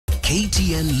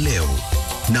KTN leo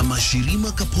na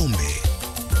Mashirima Kapombe.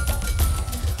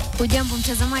 Ujambo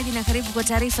mtazamaji na karibu kwa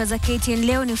taarifa za KTN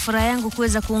leo. Ni furaha yangu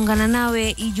kuweza kuungana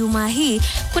nawe Ijumaa hii.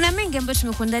 Kuna mengi ambayo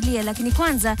tumekuandalia, lakini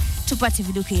kwanza tupate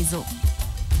vidokezo.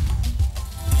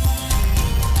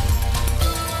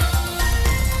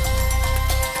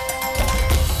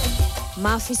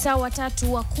 Maafisa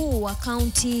watatu wakuu wa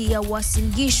kaunti ya Uasin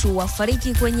Gishu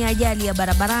wafariki kwenye ajali ya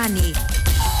barabarani.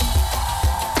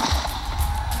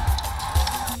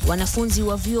 Wanafunzi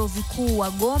wa vyuo vikuu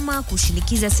wagoma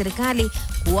kushinikiza serikali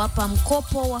kuwapa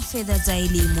mkopo wa fedha za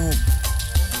elimu.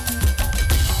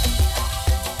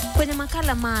 Kwenye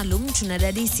makala maalum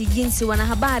tunadadisi jinsi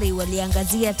wanahabari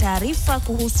waliangazia taarifa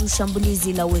kuhusu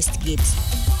shambulizi la Westgate.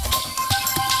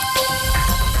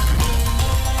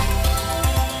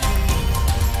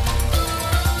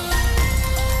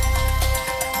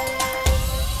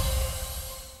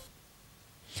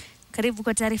 Karibu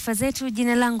kwa taarifa zetu.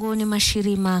 Jina langu ni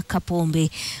Mashirima Kapombe.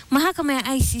 Mahakama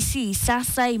ya ICC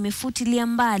sasa imefutilia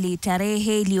mbali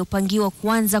tarehe iliyopangiwa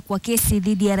kuanza kwa kesi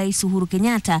dhidi ya Rais Uhuru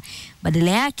Kenyatta.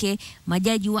 Badala yake,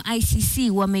 majaji wa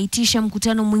ICC wameitisha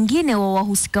mkutano mwingine wa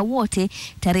wahusika wote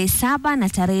tarehe 7 na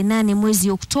tarehe 8 mwezi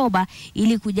Oktoba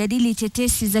ili kujadili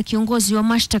tetesi za kiongozi wa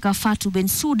mashtaka Fatu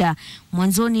Bensouda.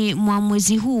 Mwanzoni mwa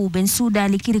mwezi huu, Bensouda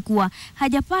alikiri kuwa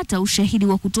hajapata ushahidi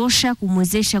wa kutosha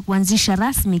kumwezesha kuanzisha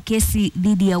rasmi kesi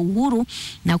dhidi ya Uhuru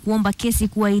na kuomba kesi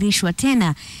kuahirishwa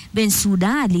tena.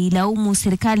 Bensouda alilaumu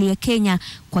serikali ya Kenya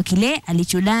kwa kile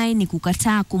alichodai ni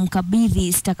kukataa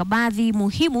kumkabidhi stakabadhi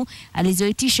muhimu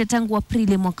alizoitisha tangu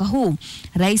Aprili mwaka huu.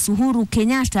 Rais Uhuru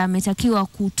Kenyatta ametakiwa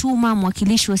kutuma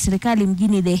mwakilishi wa serikali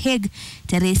mjini The Hague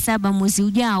tarehe 7 mwezi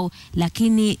ujao,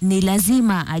 lakini ni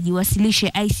lazima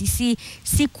ajiwasilishe ICC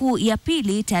siku ya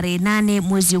pili tarehe 8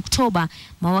 mwezi Oktoba.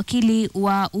 Mawakili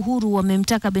wa Uhuru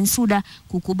wamemtaka Bensouda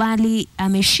kukubali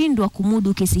ameshindwa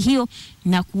kumudu kesi hiyo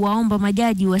na kuwaomba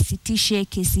majaji wasitishe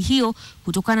kesi hiyo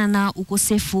kutokana na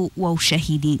ukosefu wa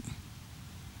ushahidi.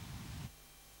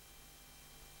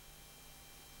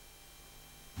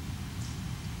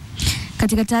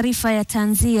 Katika taarifa ya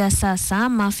tanzia sasa,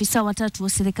 maafisa watatu wa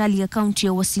serikali ya kaunti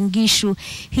ya Uasin Gishu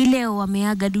hii leo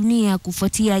wameaga dunia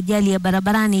kufuatia ajali ya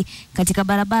barabarani katika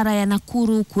barabara ya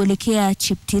Nakuru kuelekea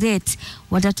Cheptiret.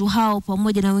 Watatu hao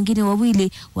pamoja na wengine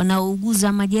wawili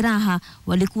wanaouguza majeraha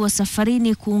walikuwa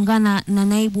safarini kuungana na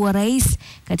naibu wa rais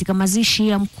katika mazishi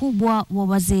ya mkubwa wa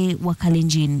wazee wa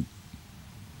Kalenjin.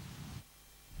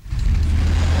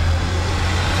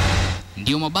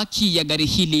 Ndio mabaki ya gari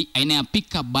hili aina ya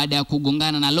pickup baada ya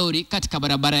kugongana na lori katika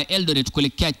barabara ya Eldoret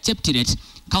kuelekea Cheptiret,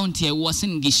 kaunti ya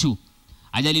Uasin Gishu.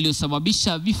 Ajali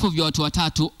iliyosababisha vifo vya watu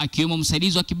watatu, akiwemo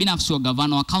msaidizi wa kibinafsi wa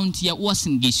gavana wa kaunti ya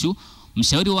Uasin Gishu,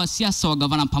 mshauri wa siasa wa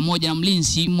gavana pamoja na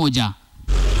mlinzi mmoja.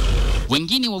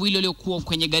 Wengine wawili waliokuwa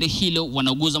kwenye gari hilo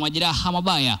wanauguza majeraha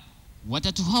mabaya.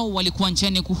 Watatu hao walikuwa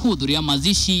njiani kuhudhuria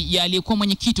mazishi ya aliyekuwa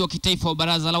mwenyekiti wa kitaifa wa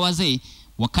baraza la wazee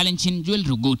wa Kalenjin Joel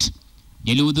Rugut.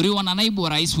 Yalihudhuriwa na naibu wa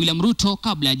rais William Ruto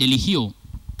kabla ya ajali hiyo.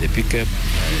 The pickup and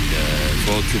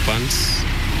 4 occupants,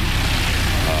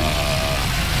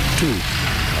 2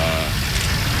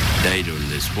 died on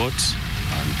the spot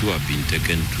and 2 have been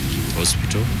taken to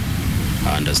hospital.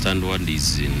 I understand one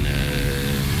is in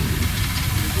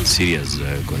serious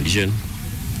condition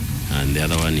and the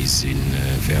other one is in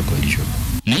fair condition.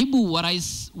 Naibu wa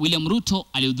rais William Ruto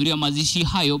alihudhuria mazishi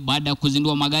hayo baada ya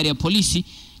kuzindua magari ya polisi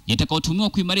yatakayotumiwa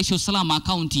kuimarisha usalama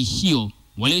kaunti hiyo.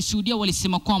 Walioshuhudia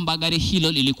walisema kwamba gari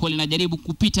hilo lilikuwa linajaribu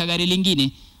kupita gari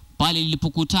lingine pale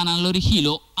lilipokutana na lori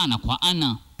hilo ana kwa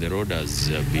ana. The road has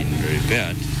been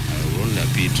repaired. I want to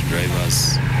appeal to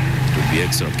drivers to be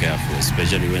extra careful,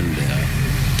 especially when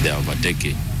they are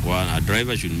overtaking. A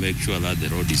driver should make sure that the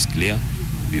road is clear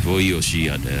before he or she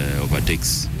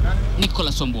overtakes.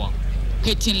 Nicholas Ombwa,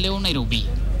 KTN leo, Nairobi.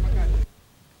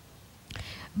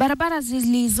 Barabara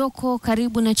zilizoko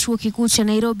karibu na chuo kikuu cha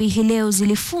Nairobi hii leo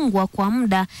zilifungwa kwa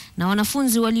muda na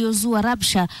wanafunzi waliozua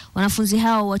rabsha. Wanafunzi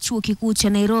hao wa chuo kikuu cha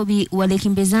Nairobi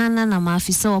walikimbizana na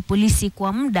maafisa wa polisi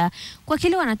kwa muda kwa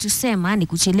kile wanatusema ni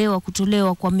kuchelewa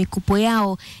kutolewa kwa mikopo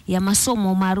yao ya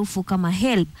masomo maarufu kama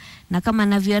HELB. Na kama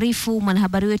anavyoarifu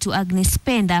mwanahabari wetu Agnes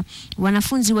Penda,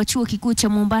 wanafunzi wa chuo kikuu cha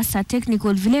Mombasa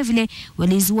Technical vilevile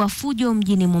walizua fujo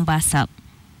mjini Mombasa.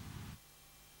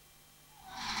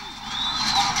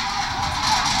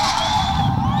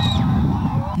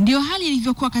 Ndio hali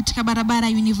ilivyokuwa katika barabara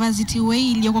University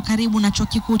Way iliyoko karibu na chuo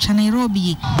kikuu cha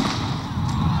Nairobi.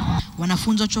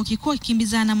 Wanafunzi wa chuo kikuu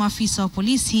wakikimbizana na maafisa wa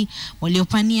polisi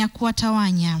waliopania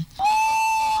kuwatawanya.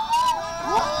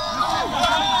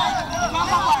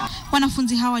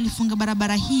 Wanafunzi hawa walifunga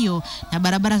barabara hiyo na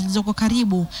barabara zilizoko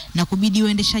karibu na kubidi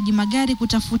waendeshaji magari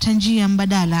kutafuta njia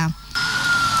mbadala.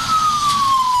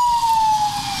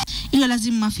 Ilo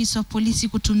lazima maafisa wa polisi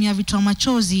kutumia vitoa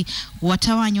machozi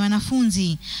kuwatawanya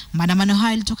wanafunzi. Maandamano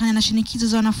hayo yalitokana na shinikizo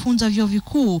za wanafunzi wa vyuo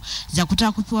vikuu za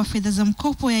kutaka kupewa fedha za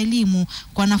mkopo ya elimu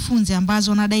kwa wanafunzi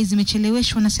ambazo wanadai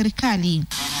zimecheleweshwa na serikali.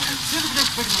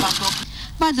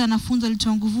 Baadhi ya wanafunzi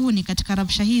walitoa nguvuni katika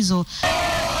rabsha hizo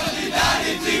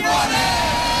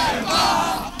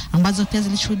ambazo pia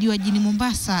zilishuhudiwa jijini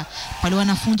Mombasa pale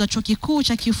wanafunzi wa chuo kikuu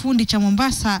cha kiufundi cha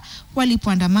Mombasa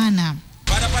walipoandamana.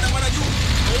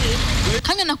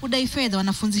 Kando na kudai fedha,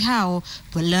 wanafunzi hao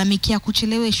walilalamikia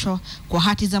kucheleweshwa kwa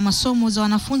hati za masomo za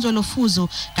wanafunzi waliofuzu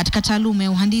katika taaluma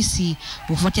ya uhandisi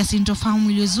kufuatia sintofahamu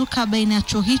iliyozuka baina ya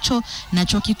chuo hicho na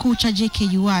chuo kikuu cha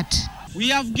JKU. We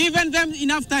have given them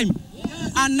enough time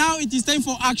and now it is time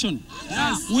for action.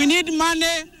 Yes. We need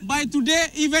money by today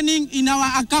evening in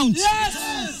our account.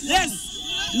 Yes. Yes.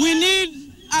 We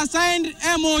need a signed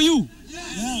MOU.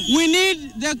 We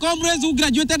need the comrades who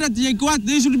graduated at JKU.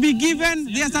 They should be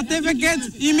given their certificates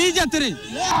immediately.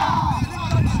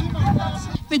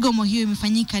 Migomo hiyo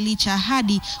imefanyika licha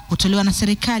ahadi kutolewa na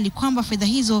serikali kwamba fedha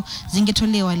hizo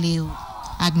zingetolewa leo.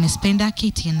 Agnes Penda,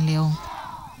 KTN leo.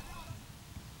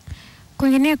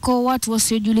 Kwingineko, watu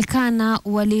wasiojulikana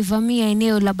walivamia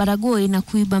eneo la Baragoi na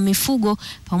kuiba mifugo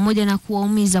pamoja na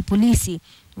kuwaumiza polisi.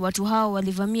 Watu hao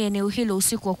walivamia eneo hilo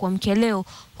usiku wa kuamkia leo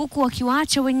huku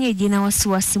wakiwaacha wenyeji na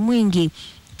wasiwasi mwingi.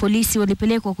 Polisi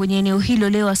walipelekwa kwenye eneo hilo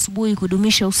leo asubuhi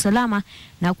kudumisha usalama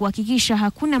na kuhakikisha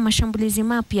hakuna mashambulizi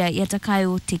mapya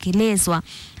yatakayotekelezwa.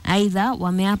 Aidha,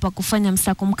 wameapa kufanya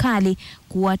msako mkali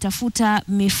kuwatafuta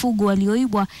mifugo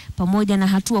walioibwa pamoja na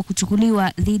hatua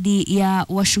kuchukuliwa dhidi ya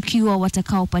washukiwa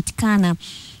watakaopatikana.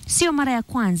 Sio mara ya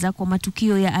kwanza kwa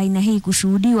matukio ya aina hii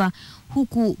kushuhudiwa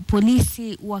huku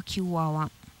polisi wakiuawa.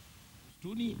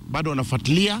 Bado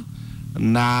wanafuatilia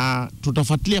na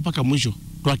tutafuatilia paka mwisho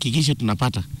tuhakikishe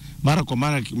tunapata. Mara kwa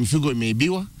mara mifugo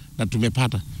imeibiwa na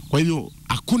tumepata. Kwa hivyo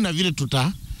hakuna vile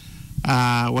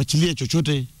wachilia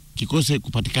chochote kikose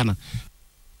kupatikana.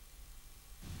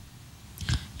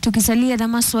 Tukisalia na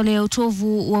masuala ya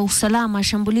utovu wa usalama,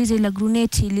 shambulizi la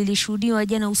gruneti lilishuhudiwa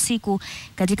jana usiku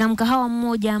katika mkahawa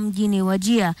mmoja mjini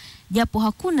Wajir. Japo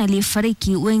hakuna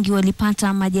aliyefariki, wengi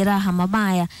walipata majeraha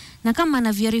mabaya. Na kama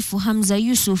anavyoarifu Hamza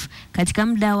Yusuf, katika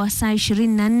muda wa saa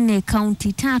 24 kaunti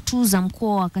 3 za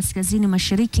mkoa wa Kaskazini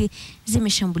Mashariki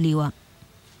zimeshambuliwa.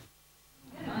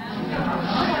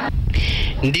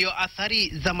 Ndio athari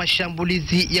za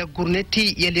mashambulizi ya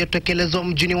guruneti yaliyotekelezwa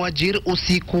mjini Wajir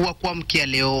usiku wa kuamkia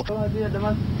leo.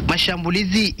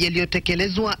 Mashambulizi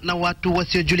yaliyotekelezwa na watu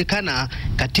wasiojulikana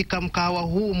katika mkahawa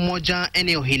huu mmoja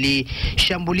eneo hili.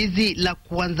 Shambulizi la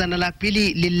kwanza na la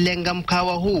pili lililenga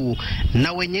mkahawa huu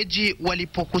na wenyeji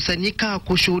walipokusanyika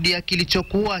kushuhudia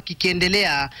kilichokuwa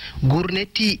kikiendelea,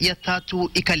 guruneti ya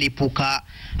tatu ikalipuka.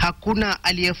 Hakuna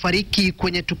aliyefariki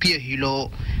kwenye tukio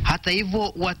hilo. Hata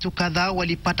hivyo, watu kadhaa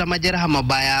walipata majeraha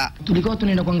mabaya. Tulikuwa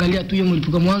tunaenda kuangalia tu hiyo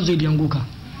mlipuko mwanzo ilianguka.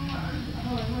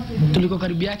 Tulikuwa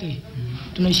karibu yake.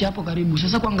 Tunaishi hapo karibu.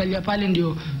 Sasa kuangalia pale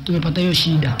ndio tumepata hiyo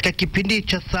shida. Katika kipindi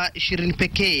cha saa 20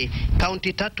 pekee,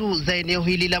 kaunti 3 za eneo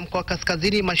hili la mkoa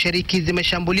Kaskazini Mashariki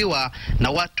zimeshambuliwa na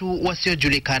watu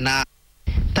wasiojulikana.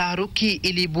 Taharuki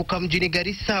iliibuka mjini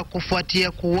Garissa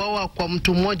kufuatia kuuawa kwa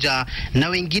mtu mmoja na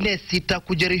wengine 6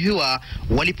 kujeruhiwa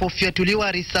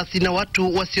walipofyatuliwa risasi na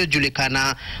watu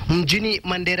wasiojulikana. Mjini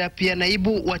Mandera pia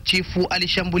naibu wa chifu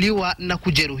alishambuliwa na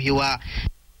kujeruhiwa.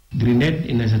 Grenade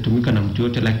inaweza tumika na mtu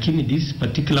yote, lakini this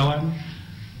particular one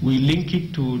we link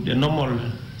it to the normal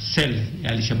cell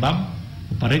ya Al-Shabaab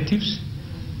operatives,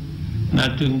 na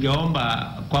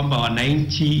tungeomba kwamba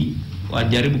wananchi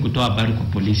wajaribu kutoa habari kwa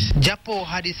polisi. Japo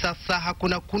hadi sasa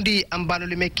hakuna kundi ambalo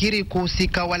limekiri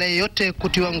kuhusika wala yeyote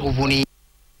kutiwa nguvuni.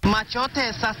 Macho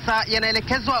yote sasa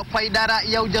yanaelekezwa kwa idara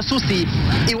ya ujasusi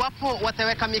iwapo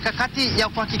wataweka mikakati ya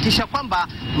kuhakikisha kwamba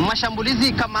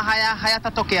mashambulizi kama haya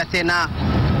hayatatokea tena.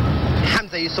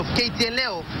 Hamza Yusuf, KTN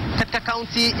leo katika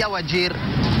kaunti ya Wajir.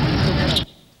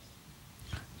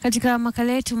 Katika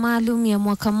makala yetu maalum ya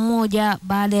mwaka mmoja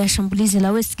baada ya shambulizi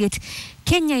la Westgate,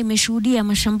 Kenya imeshuhudia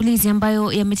mashambulizi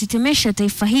ambayo yametetemesha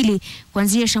taifa hili,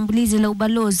 kuanzia shambulizi la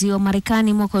ubalozi wa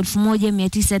Marekani mwaka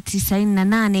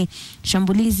 1998,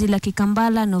 shambulizi la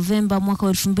Kikambala Novemba mwaka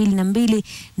 2002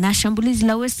 na shambulizi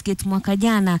la Westgate mwaka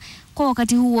jana. Kwa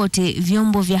wakati huu wote,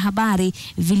 vyombo vya habari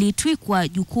vilitwikwa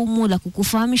jukumu la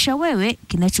kukufahamisha wewe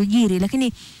kinachojiri,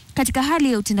 lakini katika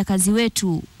hali ya utendakazi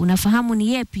wetu, unafahamu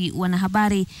ni yepi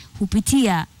wanahabari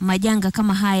hupitia majanga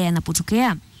kama haya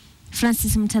yanapotokea?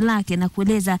 Francis Mtalaki na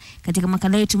kueleza katika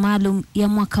makala yetu maalum ya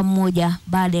mwaka mmoja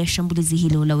baada ya shambulizi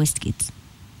hilo la Westgate.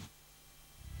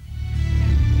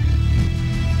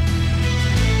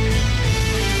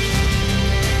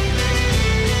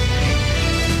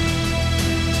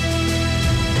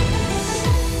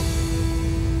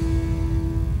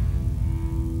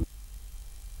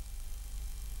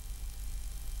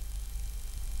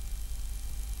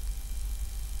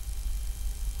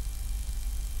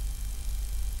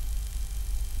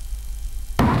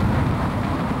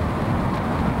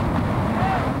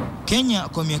 Kenya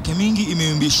kwa miaka mingi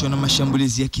imeyumbishwa na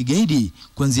mashambulizi ya kigaidi,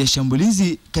 kuanzia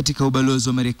shambulizi katika ubalozi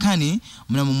wa Marekani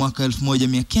mnamo mwaka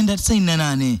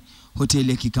 1998,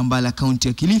 hoteli ya Kikambala kaunti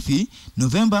ya Kilifi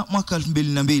Novemba mwaka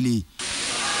 2002,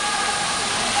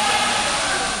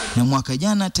 na mwaka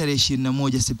jana tarehe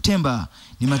 21 Septemba.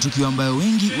 Ni matukio ambayo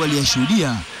wengi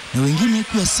waliyashuhudia na wengine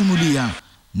kuyasimulia,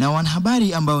 na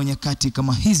wanahabari ambao nyakati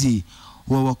kama hizi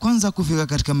huwa wa kwanza kufika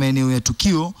katika maeneo ya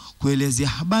tukio kuelezea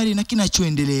habari na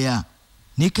kinachoendelea.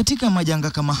 Ni katika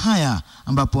majanga kama haya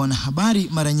ambapo wanahabari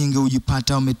mara nyingi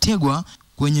hujipata wametegwa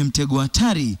kwenye mtego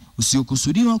hatari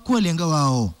usiokusudiwa kuwalenga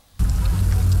wao.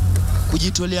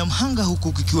 Kujitolea mhanga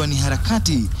huku kikiwa ni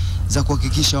harakati za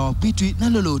kuhakikisha hawapitwi na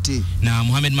lolote. Na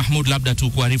Mohamed Mahmud, labda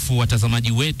tu kuarifu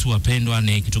watazamaji wetu wapendwa,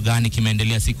 ni kitu gani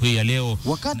kimeendelea siku hii ya leo?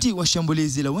 Wakati wa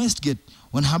shambulizi la Westgate,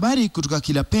 wanahabari kutoka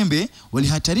kila pembe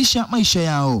walihatarisha maisha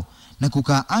yao na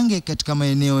kukaa ange katika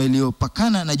maeneo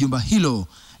yaliyopakana na jumba hilo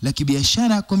la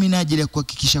kibiashara kwa minajili ya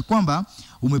kuhakikisha kwamba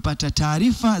umepata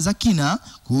taarifa za kina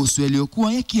kuhusu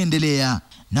yaliyokuwa yakiendelea.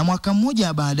 Na mwaka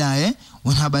mmoja baadaye,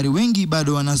 wanahabari wengi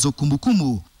bado wanazo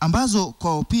kumbukumbu ambazo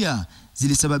kwao pia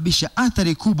zilisababisha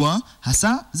athari kubwa,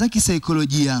 hasa za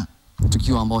kisaikolojia.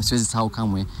 Tukio ambao siwezi sahau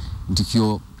kamwe,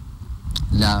 tukio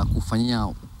la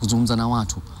kuzungumza na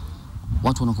watu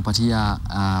wanakupatia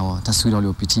taswira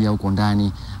waliopitia huko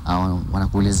ndani,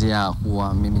 wanakuelezea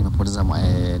kuwa mimi nimepoteza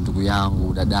ndugu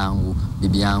yangu, dadangu,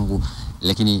 bibi yangu,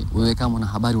 lakini wewe kama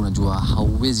mwanahabari unajua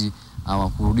hauwezi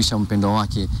kurudisha mpendo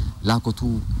wake, lako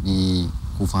tu ni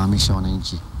kufahamisha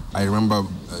wananchi. I remember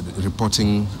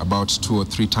reporting about 2 or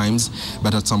 3 times,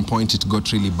 but at some point it got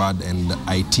really bad and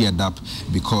I teared up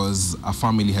because a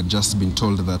family had just been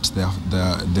told that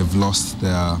they've lost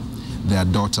their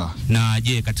daughter. Na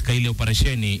je, katika ile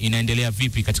operesheni inaendelea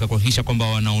vipi katika kuhakikisha kwamba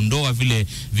wanaondoa vile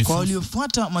vifusi? Kwa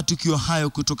waliofuata matukio hayo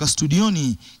kutoka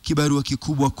studioni, kibarua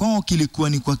kikubwa kwao kilikuwa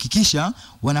ni kuhakikisha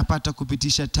wanapata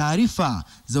kupitisha taarifa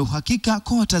za uhakika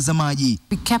kwa watazamaji.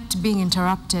 We kept being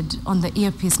interrupted on the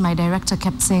earpiece. My director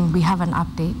kept saying we have an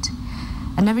update,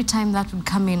 and every time that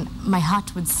would come in, my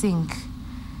heart would sink,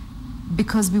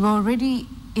 because we were already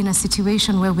in a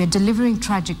situation where we're delivering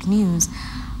tragic news.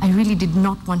 I really did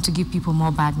not want to give people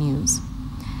more bad news.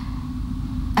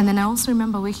 And then I also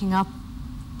remember waking up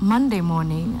Monday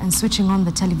morning and switching on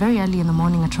the telly very early in the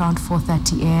morning at around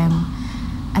 4:30 a.m.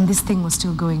 and this thing was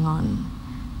still going on.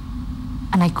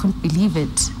 And I couldn't believe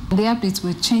it. The updates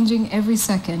were changing every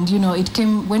second. You know, it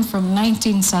went from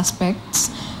 19 suspects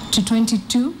to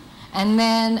 22. And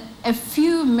then a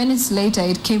few minutes later,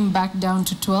 it came back down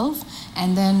to 12.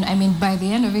 And then, I mean, by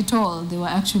the end of it all, there were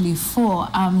actually 4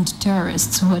 armed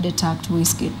terrorists who had attacked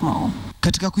Westgate Mall.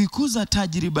 Katika kuikuza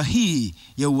tajriba hii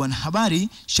ya wanahabari,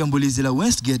 shambulizi la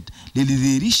Westgate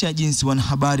lilidhihirisha jinsi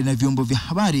wanahabari na vyombo vya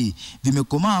habari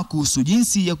vimekomaa kuhusu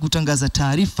jinsi ya kutangaza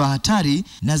taarifa hatari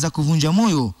na za kuvunja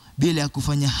moyo bila ya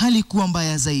kufanya hali kuwa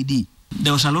mbaya zaidi.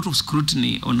 There was a lot of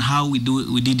scrutiny on how we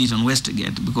did it on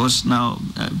Westgate, because now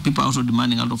people are also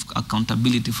demanding a lot of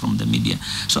accountability from the media.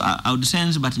 So I would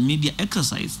sense that media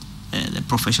exercised the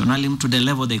professionalism to the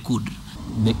level they could.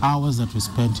 The hours that we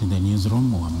spent in the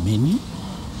newsroom were many,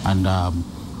 and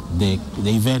the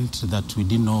event that we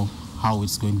didn't know how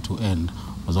it's going to end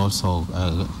was also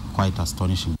quite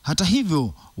astonishing. Hata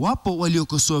hivyo, wapo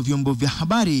waliokosoa vyombo vya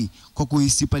habari kwa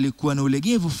kuhisi palikuwa na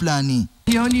ulegevu fulani.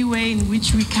 The only way in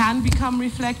which we can become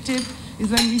reflective is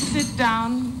when we sit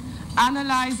down,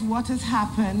 analyze what has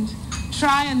happened,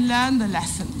 try and learn the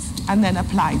lessons, and then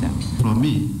apply them. For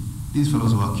me, these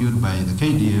fellows were killed by the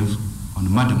KDF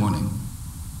on Monday morning.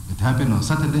 It happened on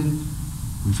Saturday.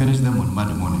 We finished them on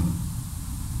Monday morning.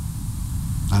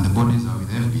 And the bodies are with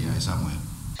the FBI somewhere.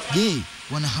 Je,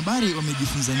 wanahabari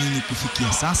wamejifunza nini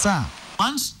kufikia sasa?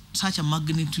 Once such a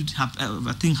magnitude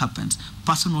thing happens,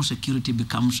 personal security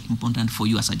becomes important for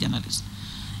you as a journalist.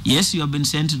 Yes, you have been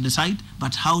sent to the site,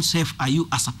 but how safe are you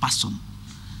as a person?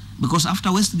 Because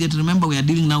after Westgate, remember, we are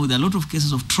dealing now with a lot of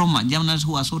cases of trauma, journalists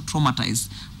who are so traumatized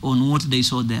on what they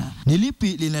saw there. Ni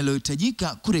lipi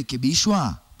linalohitajika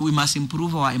kurekebishwa? We must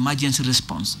improve our emergency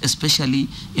response, especially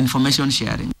information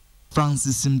sharing.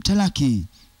 Francis Mtalaki,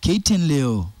 KTN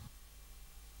leo.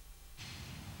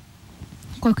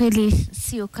 Kwa kweli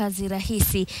sio kazi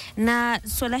rahisi, na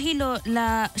swala hilo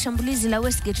la shambulizi la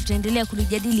Westgate tutaendelea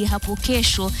kulijadili hapo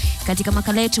kesho katika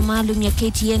makala yetu maalum ya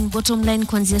KTN Bottom Line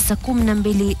kuanzia saa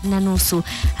 12:30.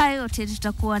 Hayo yote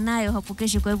tutakuwa nayo hapo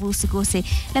kesho, kwa hivyo usikose.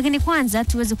 Lakini kwanza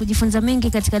tuweze kujifunza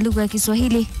mengi katika lugha ya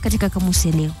Kiswahili katika kamusi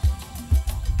ya leo.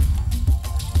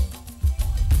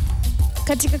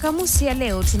 Katika kamusi ya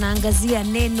leo tunaangazia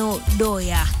neno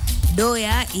doya.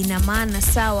 Doya ina maana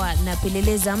sawa na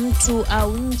peleleza mtu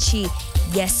au nchi,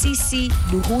 jasisi,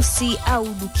 duhusi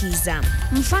au dukiza.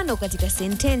 Mfano katika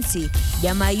sentensi,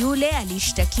 jamaa yule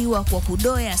alishtakiwa kwa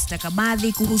kudoya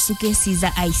stakabadhi kuhusu kesi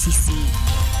za ICC.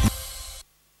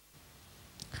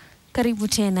 Karibu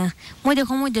tena. Moja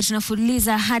kwa moja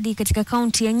tunafuliza hadi katika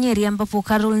kaunti ya Nyeri ambapo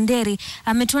Carol Nderi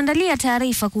ametuandalia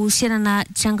taarifa kuhusiana na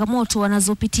changamoto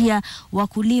wanazopitia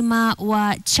wakulima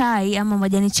wa chai ama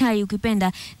majani chai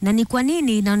ukipenda, na ni kwa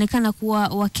nini inaonekana kuwa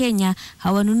Wakenya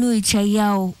hawanunui chai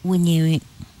yao wenyewe.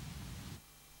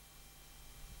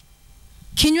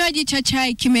 Kinywaji cha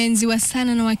chai kimeenziwa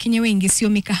sana na Wakenya wengi, sio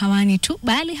mikahawani tu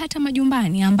bali hata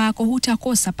majumbani ambako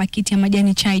hutakosa pakiti ya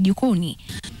majani chai jikoni.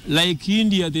 Like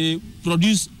India, they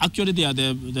produce, actually they are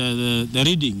the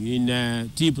leading in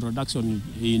tea production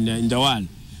in the world,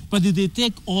 but they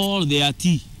take all their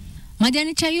tea.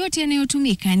 Majani chai yote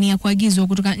yanayotumika ni ya kuagizwa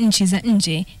kutoka nchi za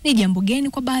nje. Ni jambo geni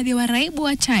kwa baadhi ya waraibu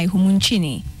wa chai humu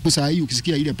nchini. Sasa hii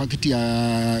ukisikia ile pakiti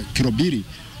ya kilo 2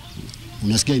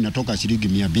 unasikia inatoka shilingi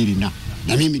 200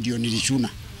 na mimi ndio nilishuna.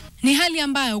 Ni hali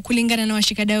ambayo kulingana na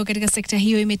washikadau katika sekta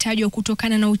hiyo imetajwa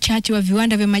kutokana na uchache wa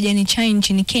viwanda vya majani chai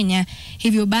nchini Kenya.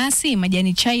 Hivyo basi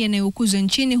majani chai yanayokuzwa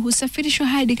nchini husafirishwa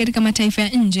hadi katika mataifa ya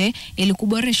nje ili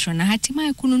kuboreshwa na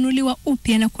hatimaye kununuliwa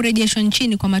upya na kurejeshwa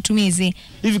nchini kwa matumizi.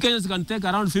 If Kenyans can take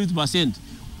around 50%,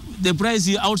 the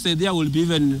price outside there will be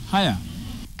even higher.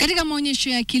 Katika maonyesho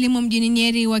ya kilimo mjini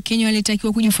Nyeri, Wakenya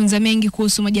walitakiwa kujifunza mengi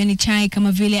kuhusu majani chai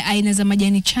kama vile aina za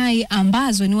majani chai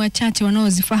ambazo ni wachache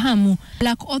wanaozifahamu: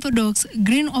 Black Orthodox,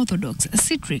 Green Orthodox,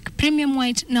 Citric, Premium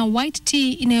White na White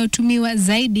Tea inayotumiwa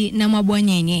zaidi na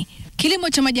mabwanyenye. Kilimo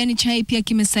cha majani chai pia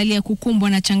kimesalia kukumbwa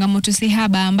na changamoto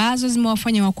sihaba ambazo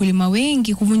zimewafanya wakulima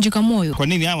wengi kuvunjika moyo. Kwa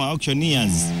nini hawa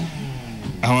auctioneers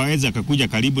hawaweza kukuja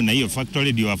karibu na hiyo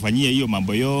factory ndio wafanyie hiyo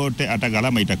mambo yote, hata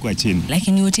gharama itakuwa chini?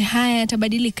 Lakini yote haya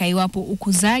yatabadilika iwapo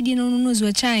ukuzaji na ununuzi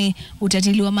wa chai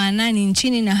utatiliwa maanani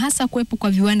nchini, na hasa kuwepo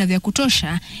kwa viwanda vya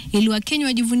kutosha ili Wakenya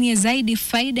wajivunie zaidi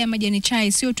faida ya majani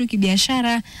chai, sio tu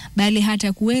kibiashara bali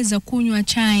hata kuweza kunywa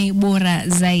chai bora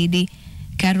zaidi.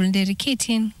 Carol Nderi,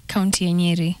 KTN, kaunti ya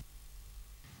Nyeri.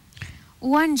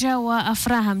 Uwanja wa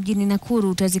Afraha mjini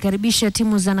Nakuru utazikaribisha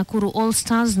timu za Nakuru All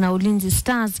Stars na Ulinzi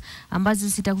Stars ambazo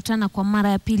zitakutana kwa mara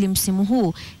ya pili msimu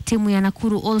huu. Timu ya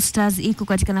Nakuru All Stars iko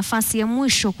katika nafasi ya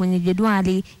mwisho kwenye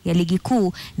jedwali ya ligi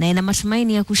kuu na ina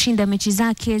matumaini ya kushinda mechi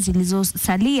zake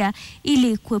zilizosalia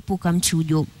ili kuepuka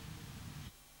mchujo.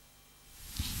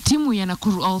 Timu ya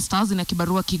Nakuru All Stars ina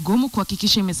kibarua kigumu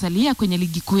kuhakikisha imesalia kwenye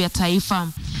ligi kuu ya taifa.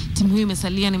 Timu hiyo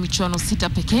imesalia ni michuano 6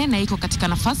 pekee na iko katika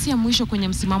nafasi ya mwisho kwenye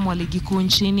msimamo wa ligi kuu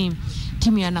nchini.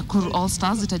 Timu ya Nakuru All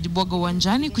Stars itajibwaga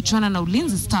uwanjani kuchuana na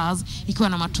Ulinzi Stars ikiwa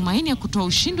na matumaini ya kutoa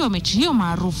ushindi wa mechi hiyo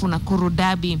maarufu Nakuru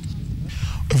Derby.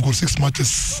 We've got 6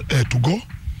 matches to go.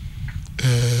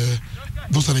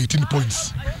 Those are 18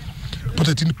 points. But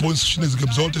 18 points shine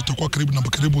game zote tutakuwa karibu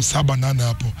 7-8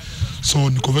 hapo. So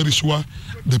niko very sure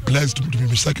the players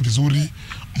tumemshaki vizuri,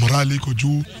 morale iko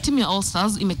juu. Timu ya All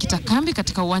Stars imekita kambi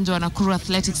katika uwanja wa Nakuru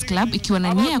Athletics Club ikiwa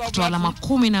na nia ya kutoa alama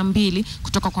 12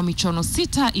 kutoka kwa michuano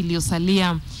 6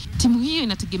 iliyosalia. Timu hiyo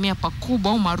inategemea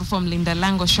pakubwa umaarufu wa mlinda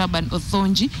lango Shaban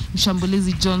Othonji,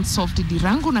 mshambulizi John Soft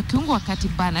Dirangu na kiungo wakati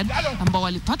Bernard ambao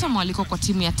walipata mwaliko kwa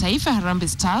timu ya taifa Harambee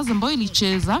Stars ambayo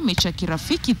ilicheza mechi ya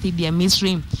kirafiki dhidi ya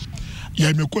Misri.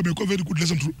 Yeah, imekuwa very good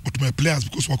lesson to my players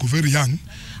because wako very young,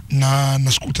 na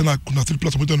nashukuru tena kuna 3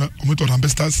 players wameitwa Harambee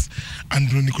Stars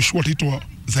and niko sure wataitwa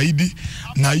zaidi,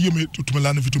 na hiyo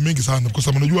tumelana vitu mengi sana because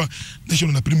unajua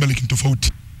national na Premier League ni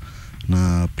tofauti.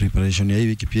 Na preparation ya hii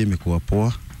wiki pia imekuwa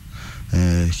poa.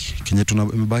 Kenya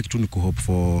tumebaki tu ni hope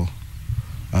for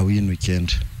a win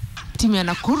weekend. Timu ya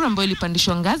Nakuru ambayo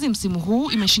ilipandishwa ngazi msimu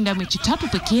huu imeshinda mechi 3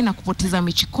 pekee na kupoteza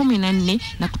mechi 14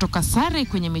 na kutoka sare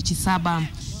kwenye mechi 7.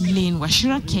 Lynn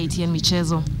Washira, KTN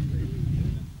Michezo.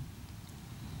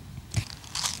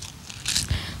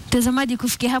 Mtazamaji,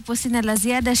 kufikia hapo sina la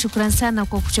ziada. Shukrani sana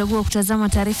kwa kuchagua kutazama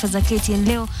taarifa za KTN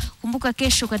leo. Kumbuka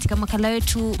kesho katika makala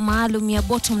yetu maalum ya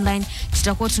Bottom Line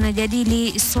tutakuwa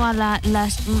tunajadili swala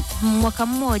la mwaka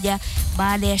mmoja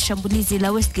baada ya shambulizi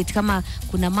la Westgate, kama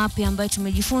kuna mapya ambayo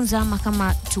tumejifunza ama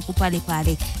kama tuko pale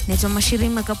pale. Naitwa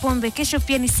Mashirima Kapombe. Kesho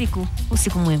pia ni siku.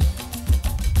 Usiku mwema.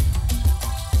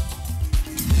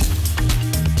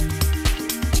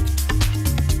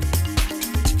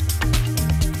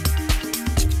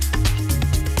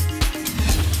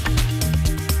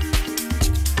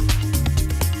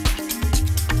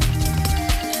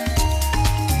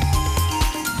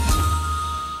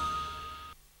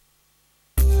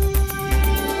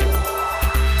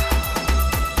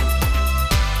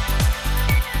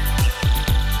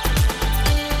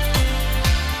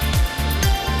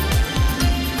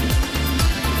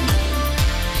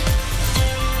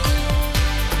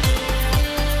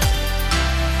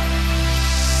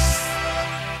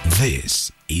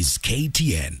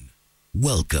 KTN.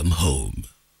 Welcome home.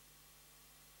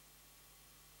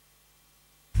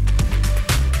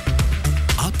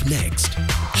 Up next,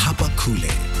 Hapa Kule.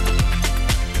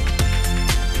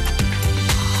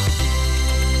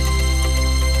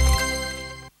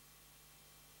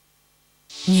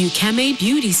 New Camay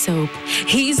Beauty Soap.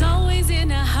 He's always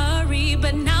in a hurry,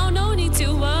 but now no need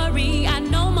to worry. I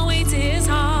know my way to his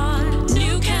heart.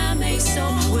 New Camay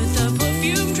Soap with a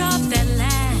perfume drop that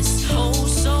lasts oh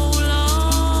so long.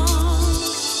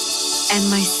 And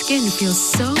my skin feels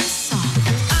so soft.